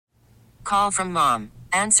Call from mom.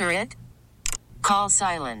 Answer it. Call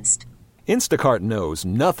silenced. Instacart knows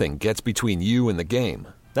nothing gets between you and the game.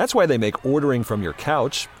 That's why they make ordering from your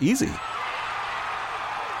couch easy.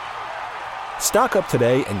 Stock up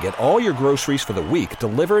today and get all your groceries for the week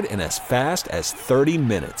delivered in as fast as 30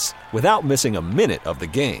 minutes without missing a minute of the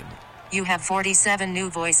game. You have 47 new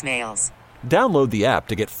voicemails. Download the app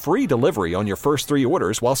to get free delivery on your first 3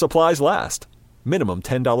 orders while supplies last. Minimum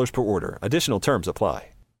 $10 per order. Additional terms apply.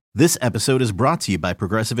 This episode is brought to you by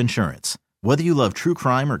Progressive Insurance. Whether you love true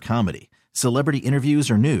crime or comedy, celebrity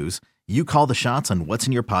interviews or news, you call the shots on what's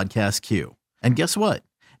in your podcast queue. And guess what?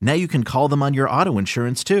 Now you can call them on your auto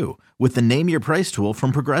insurance too with the Name Your Price tool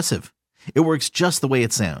from Progressive. It works just the way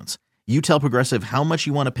it sounds. You tell Progressive how much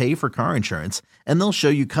you want to pay for car insurance, and they'll show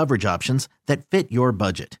you coverage options that fit your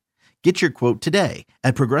budget. Get your quote today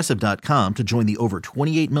at Progressive.com to join the over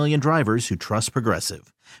 28 million drivers who trust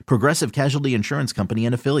Progressive. Progressive Casualty Insurance Company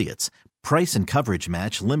and Affiliates. Price and coverage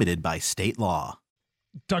match limited by state law.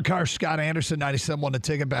 Doug Carr, Scott Anderson, 97.1 to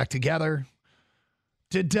take it back together.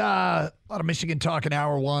 Did a lot of Michigan talk in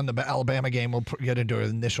hour one, the Alabama game. We'll get into an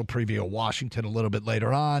initial preview of Washington a little bit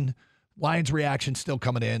later on. Lions reaction still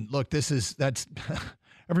coming in. Look, that's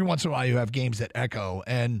every once in a while you have games that echo.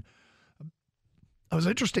 And it was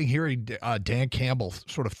interesting hearing Dan Campbell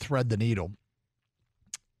sort of thread the needle.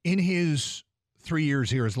 In his 3 years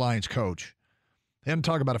here as Lions coach, they didn't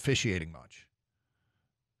talk about officiating much.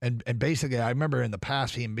 And basically, I remember in the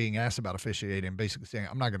past him being asked about officiating and basically saying,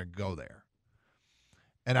 I'm not going to go there.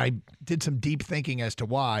 And I did some deep thinking as to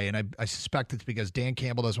why, and I suspect it's because Dan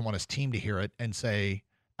Campbell doesn't want his team to hear it and say,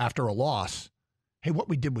 after a loss, hey, what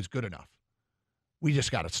we did was good enough. We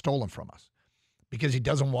just got it stolen from us. Because he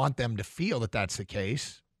doesn't want them to feel that that's the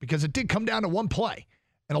case, because it did come down to one play.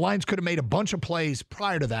 And the Lions could have made a bunch of plays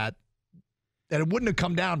prior to that it wouldn't have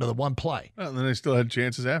come down to the one play. Well, and then they still had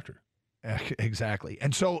chances after. Exactly.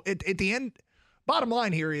 And so at the end, bottom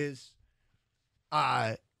line here is,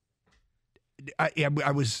 it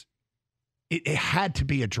had to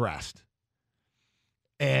be addressed.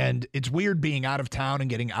 And it's weird being out of town and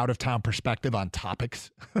getting out of town perspective on topics.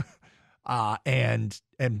 And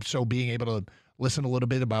so being able to listen a little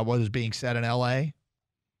bit about what is being said in L.A.,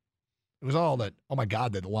 it was all that, oh, my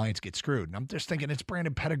God, that the Lions get screwed. And I'm just thinking it's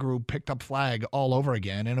Brandon Pettigrew picked up flag all over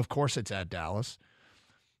again. And, of course, it's at Dallas.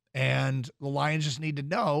 And the Lions just need to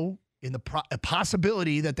know in the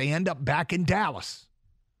possibility that they end up back in Dallas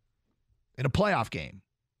in a playoff game,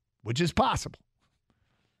 which is possible.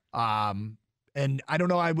 And I don't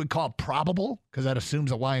know, I would call it probable because that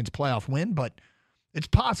assumes a Lions playoff win, but it's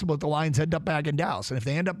possible that the Lions end up back in Dallas. And if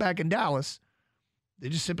they end up back in Dallas, they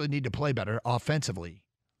just simply need to play better offensively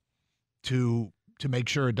to make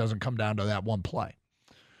sure it doesn't come down to that one play.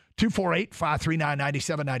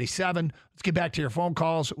 248-539-9797. Let's get back to your phone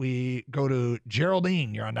calls. We go to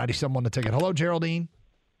Geraldine. You're on 97.1 The Ticket. Hello, Geraldine.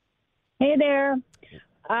 Hey there.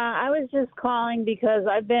 I was just calling because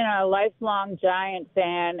I've been a lifelong Giant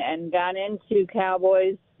fan and gone into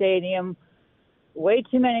Cowboys Stadium way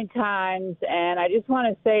too many times. And I just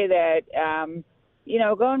want to say that,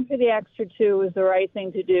 going for the extra 2 was the right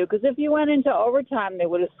thing to do. Because if you went into overtime, they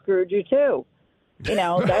would have screwed you too. That's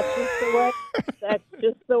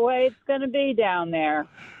just the way it's going to be down there.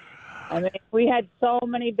 I mean, we had so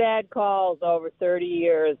many bad calls over 30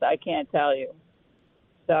 years, I can't tell you.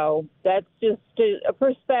 So that's just a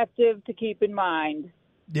perspective to keep in mind.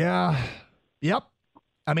 Yeah. Yep.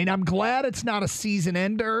 I mean, I'm glad it's not a season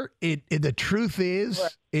ender. The truth is,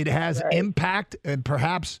 it has impact and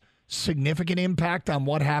perhaps significant impact on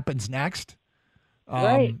what happens next.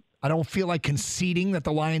 Right. I don't feel like conceding that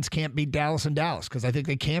the Lions can't beat Dallas and Dallas because I think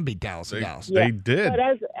they can beat Dallas and Dallas. They did. But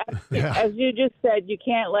as you just said, you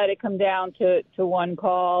can't let it come down to one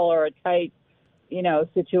call or a tight,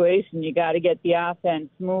 situation. You got to get the offense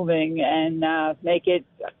moving and make it,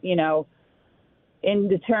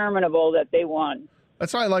 indeterminable that they won.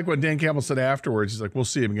 That's why I like what Dan Campbell said afterwards. He's like, we'll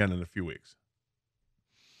see him again in a few weeks.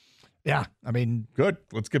 Yeah, I mean. Good.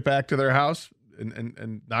 Let's get back to their house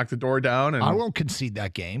and knock the door down. And I won't concede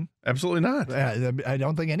that game. Absolutely not. I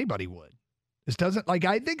don't think anybody would. This doesn't,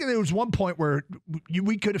 I think there was one point where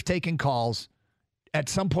we could have taken calls at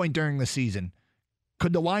some point during the season.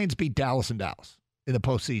 Could the Lions beat Dallas and Dallas in the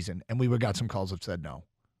postseason? And we would have got some calls that said no.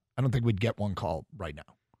 I don't think we'd get one call right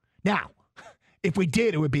now. Now, if we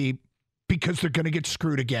did, it would be because they're going to get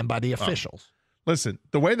screwed again by the officials. Listen,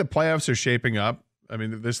 the way the playoffs are shaping up, I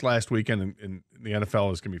mean, this last weekend in the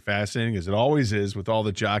NFL is going to be fascinating, as it always is, with all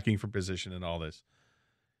the jockeying for position and all this.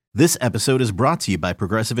 This episode is brought to you by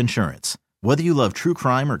Progressive Insurance. Whether you love true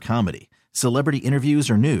crime or comedy, celebrity interviews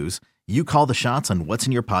or news, you call the shots on what's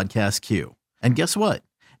in your podcast queue. And guess what?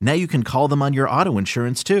 Now you can call them on your auto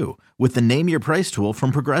insurance too with the Name Your Price tool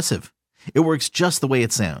from Progressive. It works just the way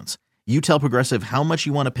it sounds. You tell Progressive how much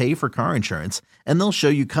you want to pay for car insurance, and they'll show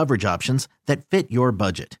you coverage options that fit your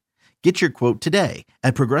budget. Get your quote today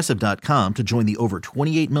at Progressive.com to join the over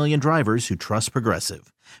 28 million drivers who trust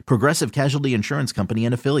Progressive. Progressive Casualty Insurance Company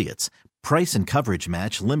and Affiliates. Price and coverage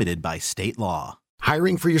match limited by state law.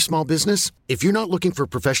 Hiring for your small business? If you're not looking for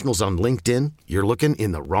professionals on LinkedIn, you're looking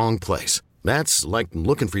in the wrong place. That's like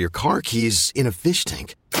looking for your car keys in a fish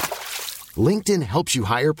tank. LinkedIn helps you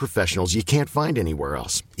hire professionals you can't find anywhere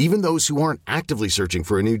else, even those who aren't actively searching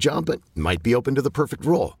for a new job but might be open to the perfect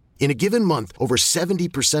role. In a given month, over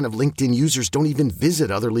 70% of LinkedIn users don't even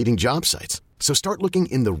visit other leading job sites. So start looking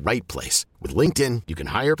in the right place. With LinkedIn, you can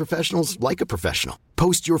hire professionals like a professional.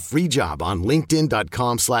 Post your free job on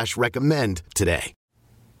linkedin.com/recommend today.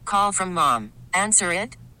 Call from mom. Answer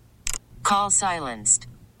it. Call silenced.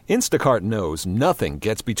 Instacart knows nothing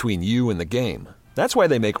gets between you and the game. That's why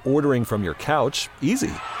they make ordering from your couch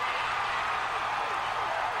easy.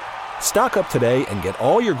 Stock up today and get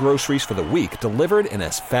all your groceries for the week delivered in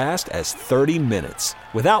as fast as 30 minutes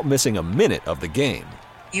without missing a minute of the game.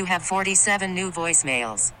 You have 47 new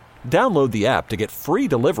voicemails. Download the app to get free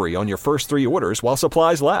delivery on your first 3 orders while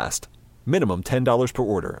supplies last. Minimum $10 per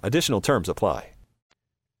order. Additional terms apply.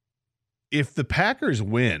 If the Packers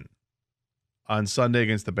win on Sunday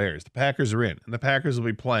against the Bears, the Packers are in, and the Packers will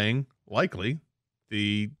be playing, likely,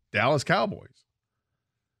 the Dallas Cowboys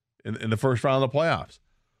in the first round of the playoffs.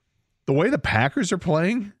 The way the Packers are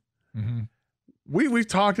playing, we've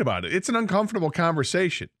talked about it. It's an uncomfortable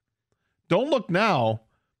conversation. Don't look now,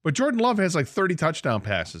 but Jordan Love has like 30 touchdown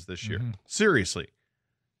passes this year. Seriously.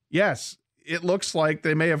 Yes, it looks like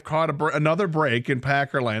they may have caught another break in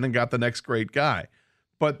Packerland and got the next great guy.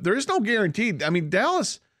 But there is no guarantee. I mean,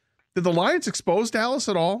 Dallas, did the Lions expose Dallas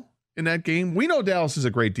at all in that game? We know Dallas is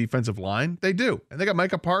a great defensive line. They do. And they got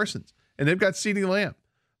Micah Parsons. And they've got CeeDee Lamb.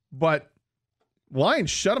 But Lions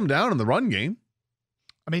shut them down in the run game.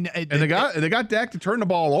 I mean, they got Dak to turn the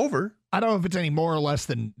ball over. I don't know if it's any more or less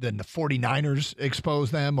than the 49ers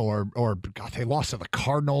exposed them or God, they lost to the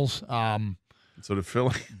Cardinals. So did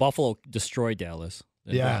Philly. Buffalo destroyed Dallas.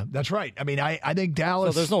 Yeah, that's right. I mean, I think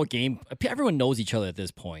Dallas. So there's no game. Everyone knows each other at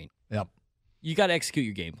this point. Yep. You got to execute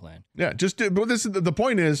your game plan. Yeah, but the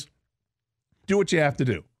point is, do what you have to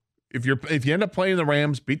do. If you end up playing the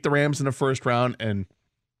Rams, beat the Rams in the first round, and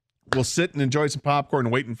we'll sit and enjoy some popcorn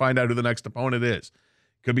and wait and find out who the next opponent is.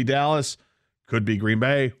 Could be Dallas, could be Green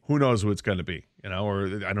Bay. Who knows who it's going to be? Or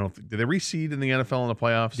I don't know. Did they reseed in the NFL in the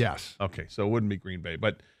playoffs? Yes. Okay, so it wouldn't be Green Bay,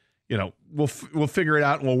 but we'll figure it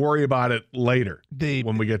out and we'll worry about it later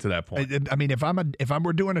when we get to that point. I mean, if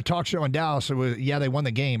we're doing a talk show in Dallas, they won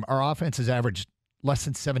the game. Our offense has averaged less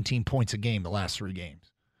than 17 points a game the last 3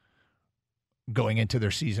 games, going into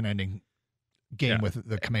their season-ending game with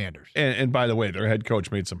the Commanders. And by the way, their head coach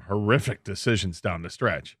made some horrific decisions down the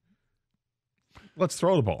stretch. Let's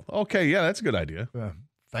throw the ball. Okay, yeah, that's a good idea.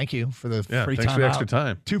 Thank you for the free time. Thanks for the extra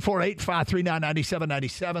time.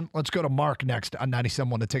 248-539-9797. Let's go to Mark next on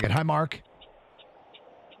 97.1 The Ticket. Hi, Mark.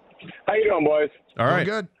 How you doing, boys? All right.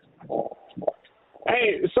 Good.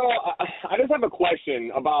 Hey, so I just have a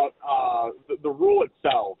question about the rule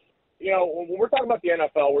itself. When we're talking about the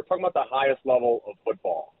NFL, we're talking about the highest level of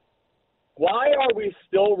football. Why are we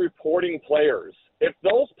still reporting players? If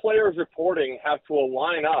those players reporting have to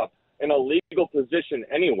line up in a legal position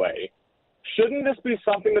anyway, shouldn't this be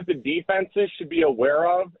something that the defenses should be aware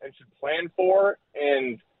of and should plan for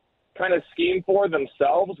and kind of scheme for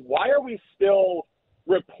themselves? Why are we still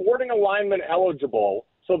reporting a lineman eligible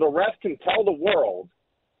so the ref can tell the world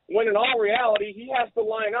when in all reality he has to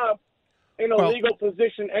line up in a legal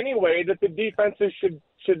position anyway that the defenses should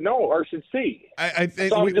know or should see? I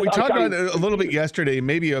think we talked about it a little bit yesterday.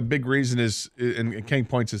 Maybe a big reason is, and King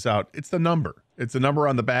points this out, it's the number. It's the number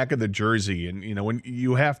on the back of the jersey. And, when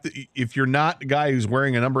you have to, if you're not a guy who's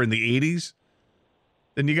wearing a number in the 80s,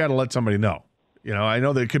 then you got to let somebody know. I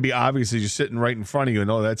know that it could be obviously just sitting right in front of you and,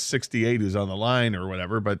 that's 68 who's on the line or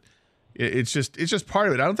whatever, but it's just part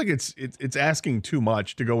of it. I don't think it's asking too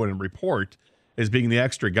much to go in and report as being the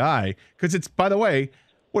extra guy, because it's, by the way,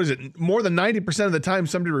 what is it? More than 90% of the time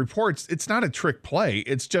somebody reports, it's not a trick play.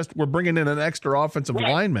 It's just we're bringing in an extra offensive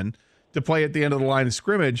lineman to play at the end of the line of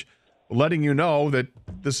scrimmage, letting you know that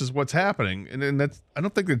this is what's happening. And that's, I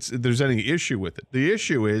don't think there's any issue with it. The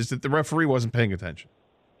issue is that the referee wasn't paying attention.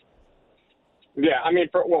 Yeah, I mean,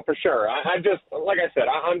 for sure. I just, like I said,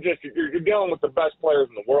 you're dealing with the best players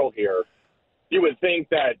in the world here. You would think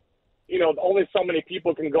that, only so many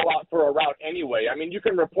people can go out for a route anyway. I mean, you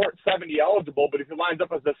can report 70 eligible, but if he lines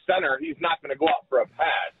up as a center, he's not going to go out for a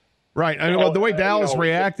pass. Right. I mean, well, the way Dallas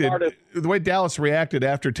reacted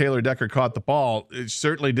after Taylor Decker caught the ball, it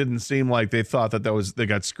certainly didn't seem like they thought that they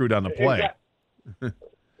got screwed on the play.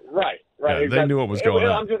 Right. Yeah, exactly. They knew what was going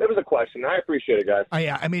on. It was a question. I appreciate it, guys.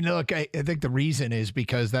 Yeah, I mean, look, I think the reason is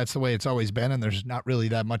because that's the way it's always been, and there's not really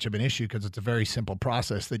that much of an issue because it's a very simple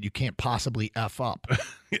process that you can't possibly F up.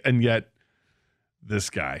 And yet,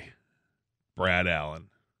 this guy, Brad Allen,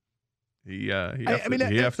 he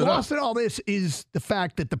lost in all this is the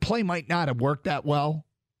fact that the play might not have worked that well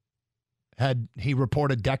had he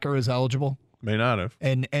reported Decker as eligible. May not have.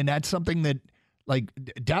 And that's something that, like,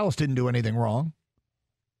 Dallas didn't do anything wrong.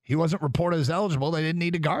 He wasn't reported as eligible. They didn't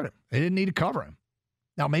need to guard him. They didn't need to cover him.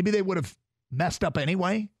 Now, maybe they would have messed up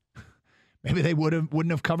anyway. Maybe they wouldn't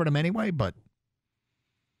have covered him anyway, but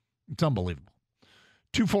it's unbelievable.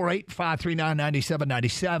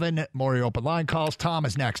 248-539-9797. More open line calls. Tom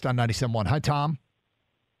is next on 97.1. Hi, Tom.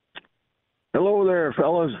 Hello there,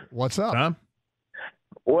 fellas. What's up? Tom?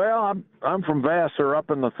 Well, I'm from Vassar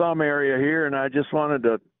up in the Thumb area here, and I just wanted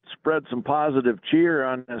to spread some positive cheer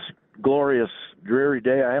on this glorious, dreary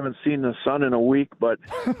day. I haven't seen the sun in a week, but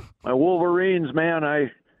my Wolverines, man,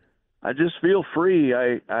 I just feel free.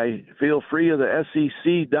 I feel free of the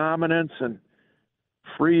SEC dominance and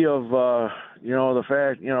free of the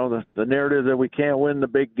fact, the narrative that we can't win the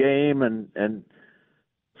big game, and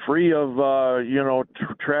free of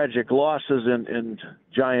tragic losses in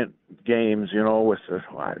giant games, with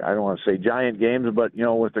I don't want to say giant games, but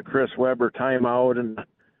with the Chris Webber timeout and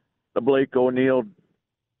the Blake O'Neal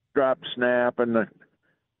drop snap and the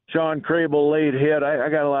Sean Crable late hit. I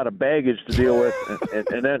got a lot of baggage to deal with,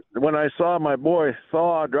 and then when I saw my boy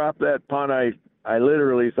Thaw drop that punt, I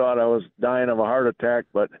literally thought I was dying of a heart attack,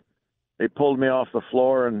 but they pulled me off the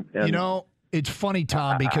floor. And it's funny,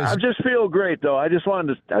 Tom, because I just feel great, though. I just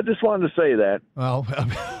wanted to say that. Well,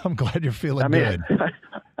 I'm glad you're feeling good.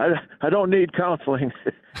 I don't need counseling,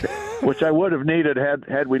 which I would have needed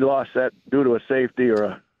had we lost that due to a safety or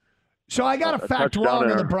a. So I got a fact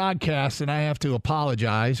wrong in the broadcast, and I have to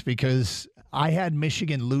apologize because I had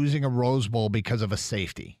Michigan losing a Rose Bowl because of a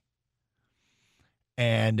safety.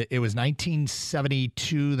 And it was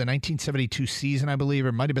 1972, the 1972 season, I believe, or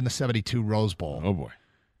it might have been the 72 Rose Bowl. Oh, boy.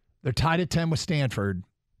 They're tied at 10 with Stanford.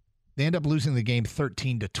 They end up losing the game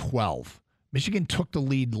 13-12. Michigan took the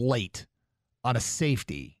lead late on a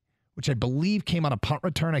safety, which I believe came on a punt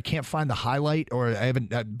return. I can't find the highlight, or I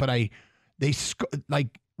haven't, but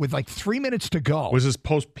with 3 minutes to go. Was this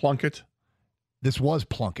post Plunkett? This was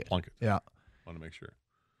Plunkett. Yeah. Want to make sure.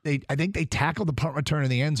 I think they tackled the punt return in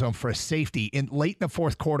the end zone for a safety late in the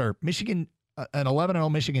fourth quarter. Michigan, an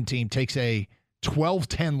 11-0 Michigan team takes a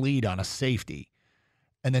 12-10 lead on a safety.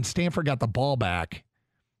 And then Stanford got the ball back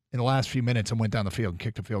in the last few minutes and went down the field and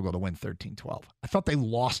kicked a field goal to win 13-12. I thought they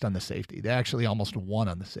lost on the safety. They actually almost won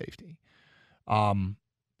on the safety.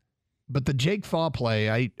 But the Jake Thaw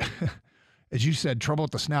play, as you said, trouble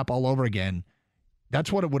with the snap all over again.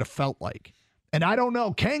 That's what it would have felt like. And I don't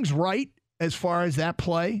know. Kang's right as far as that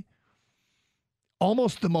play.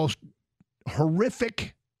 Almost the most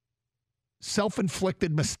horrific,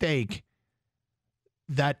 self-inflicted mistake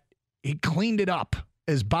that he cleaned it up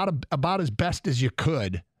about as best as you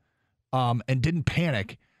could and didn't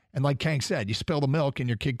panic. And like Kang said, you spill the milk and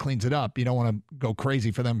your kid cleans it up. You don't want to go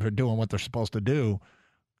crazy for them for doing what they're supposed to do.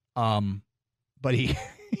 But he...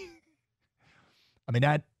 I mean,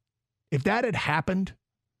 if that had happened,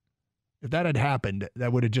 that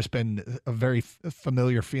would have just been a very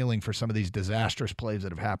familiar feeling for some of these disastrous plays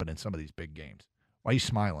that have happened in some of these big games. Why are you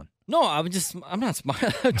smiling? No, I'm not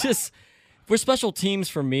smiling. For special teams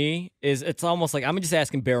for me, it's almost like I'm just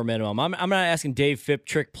asking bare minimum. I'm not asking Dave Phipp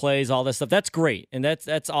trick plays, all this stuff. That's great, and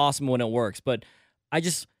that's awesome when it works. But I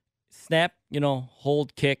just snap,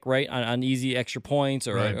 hold, kick, right, on easy extra points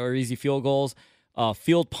or easy field goals,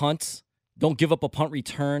 field punts. Don't give up a punt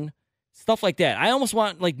return, stuff like that. I almost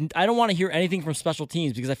want, I don't want to hear anything from special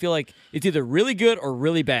teams because I feel like it's either really good or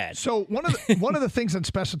really bad. So one of the things on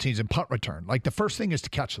special teams and punt return, the first thing is to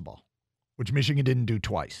catch the ball, which Michigan didn't do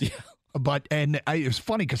twice. Yeah. It was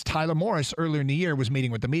funny because Tyler Morris earlier in the year was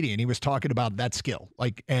meeting with the media and he was talking about that skill.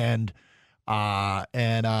 And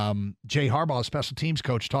Jay Harbaugh, special teams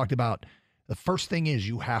coach, talked about the first thing is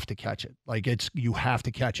you have to catch it. You have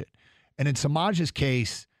to catch it. And in Samaj's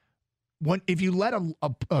case, if you let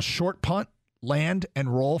a short punt land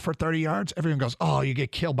and roll for 30 yards, everyone goes, oh, you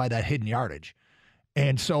get killed by that hidden yardage.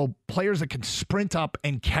 And so players that can sprint up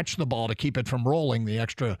and catch the ball to keep it from rolling the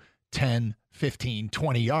extra 10, 15,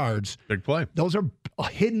 20 yards. Big play. Those are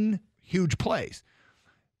hidden, huge plays.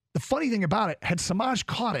 The funny thing about it, had Samaj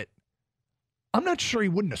caught it, I'm not sure he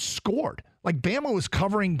wouldn't have scored. Like Bama was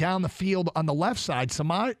covering down the field on the left side.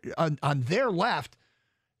 Samaj on their left,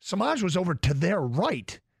 Samaj was over to their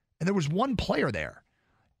right, and there was one player there.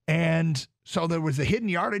 And so there was the hidden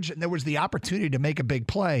yardage, and there was the opportunity to make a big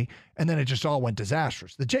play, and then it just all went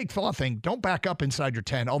disastrous. The Jake Thaw thing, don't back up inside your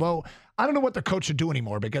 10, although I don't know what the coach should do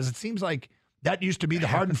anymore because it seems like that used to be the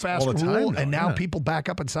hard and fast rule, and now people back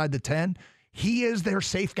up inside the 10. He is their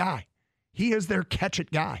safe guy. He is their catch-it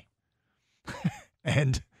guy.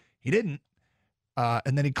 And he didn't.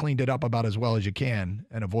 And then he cleaned it up about as well as you can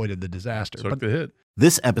and avoided the disaster. Took the hit.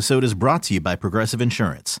 This episode is brought to you by Progressive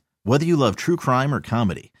Insurance. Whether you love true crime or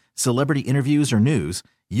comedy, celebrity interviews or news,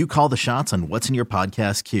 you call the shots on what's in your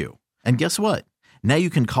podcast queue. And guess what? Now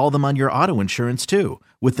you can call them on your auto insurance too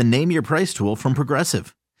with the Name Your Price tool from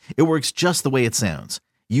Progressive. It works just the way it sounds.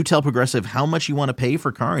 You tell Progressive how much you want to pay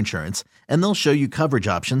for car insurance, and they'll show you coverage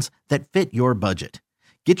options that fit your budget.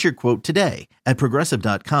 Get your quote today at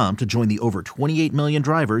Progressive.com to join the over 28 million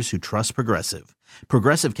drivers who trust Progressive.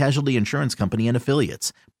 Progressive Casualty Insurance Company and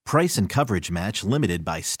Affiliates. Price and coverage match limited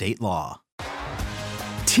by state law.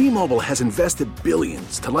 T-Mobile has invested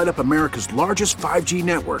billions to light up America's largest 5G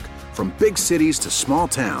network, from big cities to small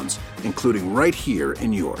towns, including right here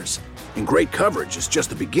in yours. And great coverage is just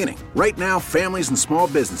the beginning. Right now, families and small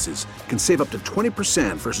businesses can save up to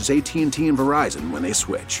 20% versus AT&T and Verizon when they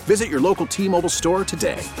switch. Visit your local T-Mobile store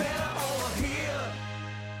today.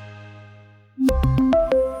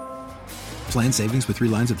 Plan savings with 3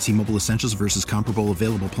 lines of T-Mobile Essentials versus comparable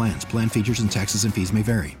available plans. Plan features and taxes and fees may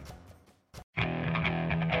vary.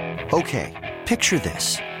 Okay, picture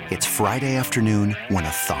this. It's Friday afternoon when a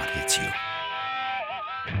thought hits you.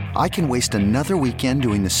 I can waste another weekend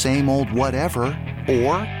doing the same old whatever,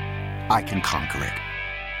 or I can conquer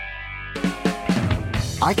it.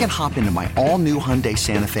 I can hop into my all-new Hyundai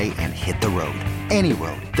Santa Fe and hit the road. Any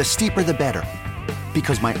road. The steeper, the better.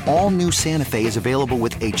 Because my all-new Santa Fe is available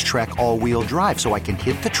with H-Track all-wheel drive, so I can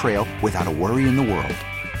hit the trail without a worry in the world.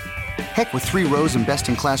 Heck, with 3 rows and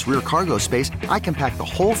best-in-class rear cargo space, I can pack the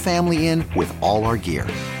whole family in with all our gear.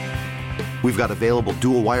 We've got available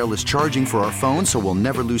dual wireless charging for our phones, so we'll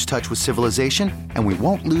never lose touch with civilization, and we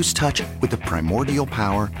won't lose touch with the primordial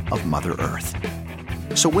power of Mother Earth.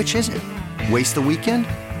 So which is it? Waste the weekend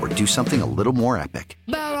or do something a little more epic?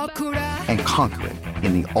 And conquer it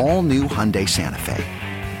in the all-new Hyundai Santa Fe.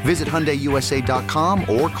 Visit HyundaiUSA.com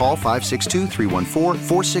or call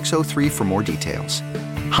 562-314-4603 for more details.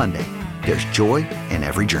 Hyundai, there's joy in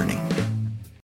every journey.